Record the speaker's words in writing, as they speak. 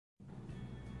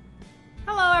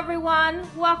Hello everyone,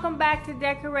 welcome back to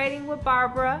Decorating with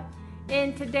Barbara.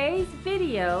 In today's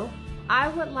video, I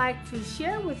would like to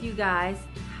share with you guys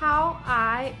how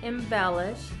I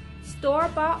embellish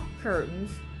store-bought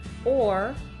curtains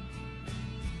or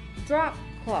drop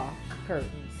cloth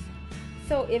curtains.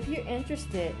 So if you're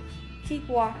interested, keep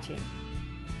watching.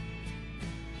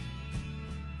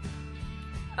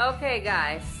 Okay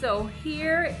guys, so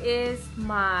here is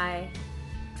my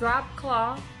drop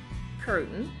cloth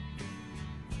curtain.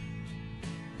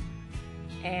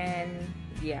 And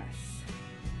yes,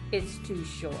 it's too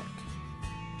short.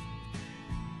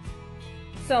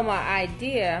 So my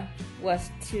idea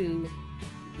was to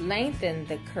lengthen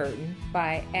the curtain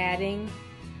by adding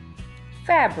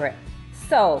fabric.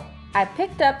 So I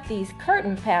picked up these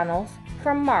curtain panels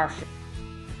from Marshall.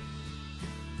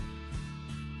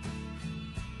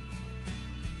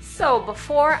 So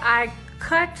before I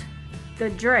cut the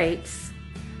drapes,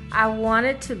 I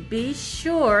wanted to be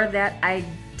sure that I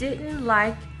didn't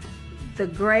like the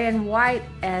gray and white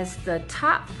as the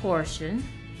top portion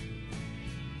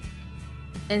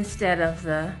instead of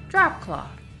the drop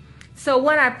cloth. So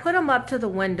when I put them up to the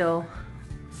window,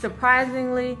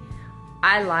 surprisingly,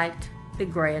 I liked the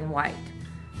gray and white.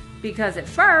 Because at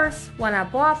first, when I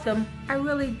bought them, I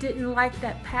really didn't like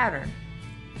that pattern.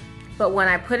 But when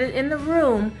I put it in the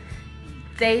room,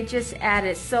 they just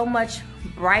added so much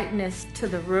brightness to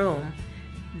the room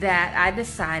that I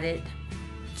decided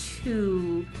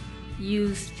to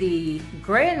use the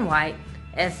gray and white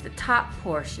as the top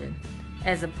portion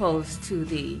as opposed to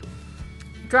the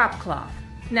drop cloth.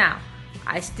 Now,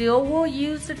 I still will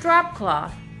use the drop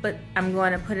cloth, but I'm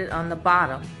going to put it on the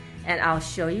bottom, and I'll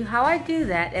show you how I do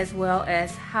that as well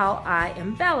as how I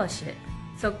embellish it.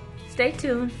 So stay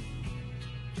tuned.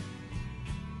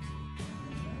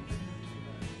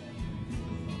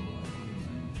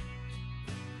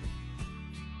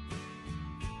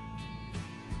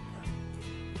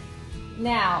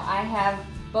 Now I have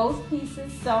both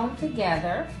pieces sewn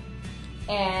together,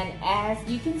 and as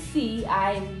you can see,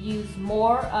 I use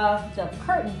more of the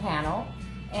curtain panel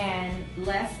and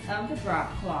less of the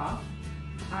drop cloth.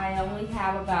 I only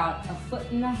have about 1.5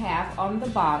 feet on the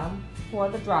bottom for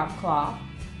the drop cloth,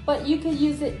 but you can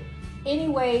use it any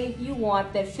way you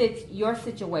want that fits your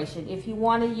situation. If you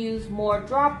want to use more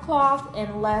drop cloth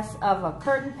and less of a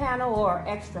curtain panel or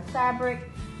extra fabric,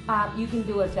 you can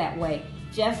do it that way,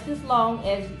 just as long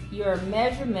as your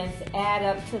measurements add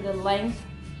up to the length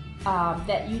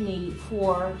that you need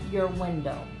for your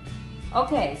window.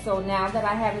 Okay, so now that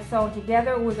I have it sewn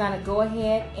together, we're going to go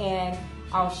ahead and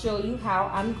I'll show you how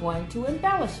I'm going to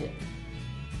embellish it.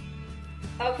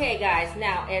 Okay guys,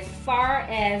 now as far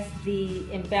as the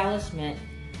embellishment,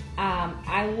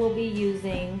 I will be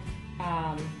using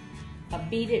a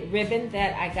beaded ribbon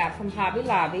that I got from Hobby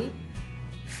Lobby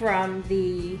from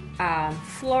the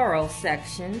floral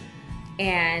section,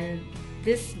 and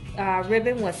this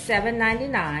ribbon was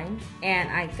 $7.99, and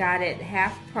I got it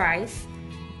half price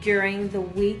during the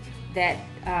week that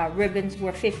ribbons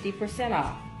were 50%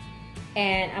 off.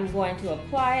 And I'm going to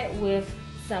apply it with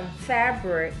some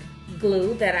fabric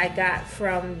glue that I got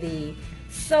from the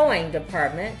sewing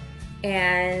department,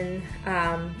 and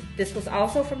this was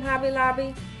also from Hobby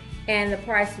Lobby, and the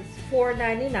price was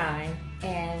 $4.99.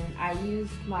 And I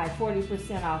used my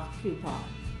 40% off coupon.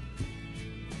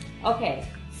 Okay,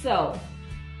 so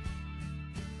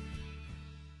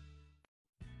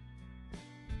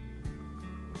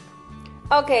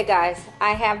okay guys,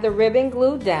 I have the ribbon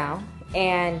glued down,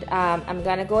 and I'm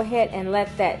gonna go ahead and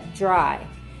let that dry.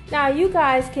 Now you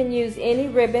guys can use any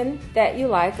ribbon that you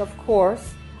like, of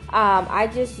course. I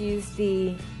just used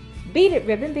the beaded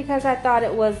ribbon because I thought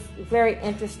it was very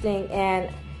interesting, and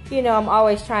you know, I'm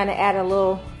always trying to add a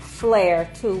little flair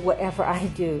to whatever I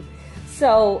do.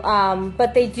 So,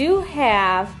 but they do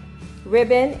have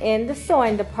ribbon in the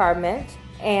sewing department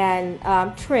and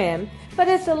trim, but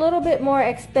it's a little bit more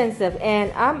expensive,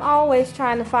 and I'm always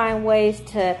trying to find ways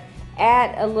to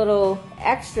add a little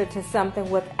extra to something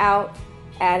without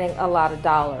adding a lot of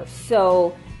dollars.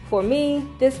 So for me,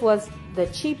 this was the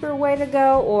cheaper way to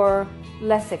go, or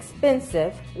less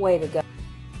expensive way to go.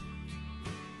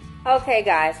 Okay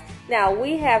guys, now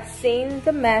we have seen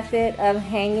the method of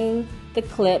hanging the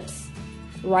clips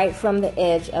right from the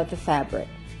edge of the fabric,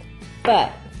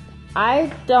 but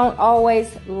I don't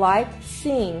always like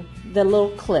seeing the little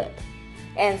clip,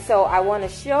 and so I want to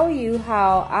show you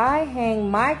how I hang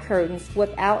my curtains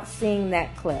without seeing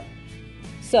that clip.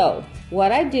 So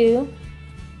what I do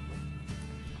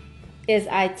is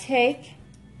I take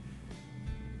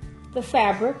the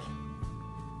fabric,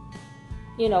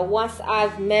 you know, once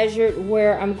I've measured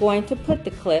where I'm going to put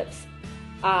the clips,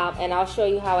 and I'll show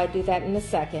you how I do that in a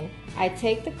second. I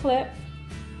take the clip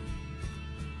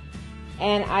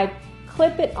and I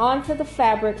clip it onto the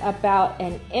fabric about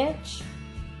an inch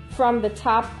from the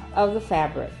top of the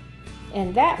fabric.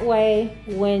 And that way,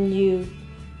 when you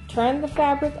turn the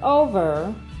fabric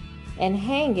over and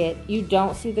hang it, you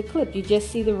don't see the clip, you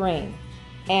just see the ring.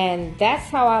 And that's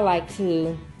how I like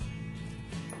to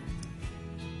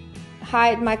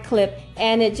hide my clip,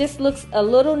 and it just looks a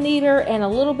little neater and a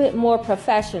little bit more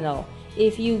professional.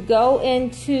 If you go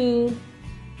into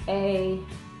a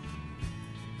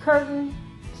curtain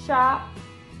shop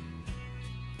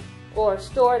or a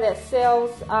store that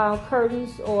sells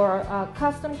curtains or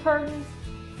custom curtains,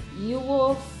 you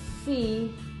will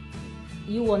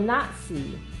not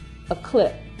see a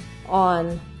clip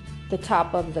on the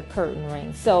top of the curtain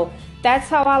ring. So that's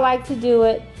how I like to do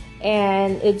it,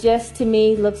 and it just, to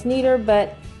me, looks neater,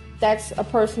 but that's a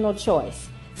personal choice.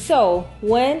 So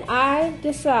when I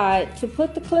decide to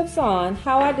put the clips on,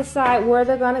 how I decide where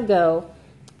they're going to go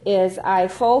is I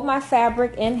fold my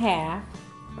fabric in half.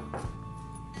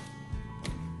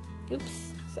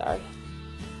 Oops, sorry.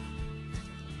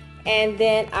 And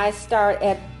then I start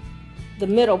at the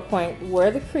middle point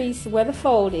where the crease, where the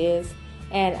fold is,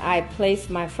 and I place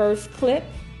my first clip,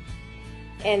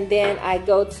 and then I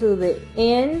go to the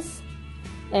ends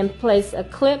and place a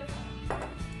clip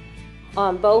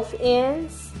on both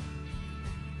ends.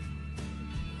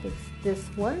 Fix this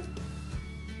one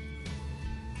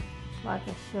like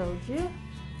I showed you.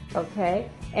 Okay,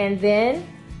 and then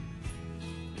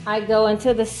I go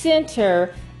into the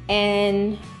center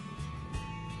and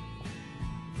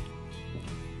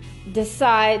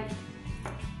decide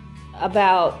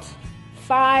about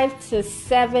 5 to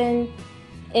 7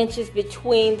 inches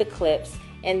between the clips,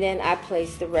 and then I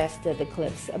place the rest of the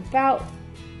clips about,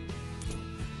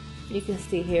 you can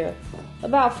see here,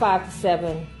 about 5 to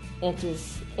 7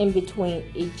 inches in between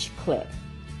each clip.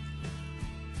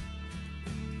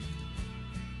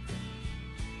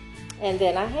 And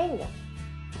then I hang them.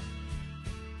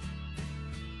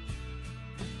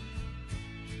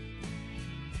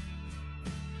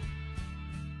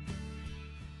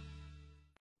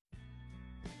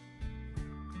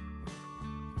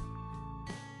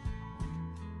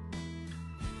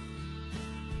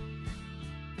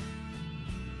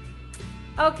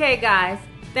 Okay guys,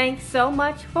 thanks so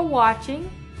much for watching,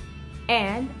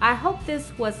 and I hope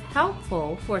this was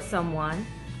helpful for someone.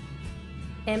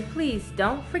 And please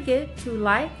don't forget to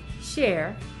like,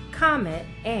 share, comment,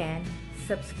 and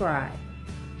subscribe.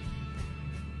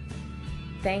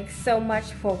 Thanks so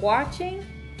much for watching,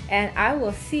 and I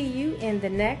will see you in the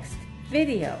next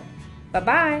video.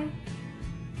 Bye-bye.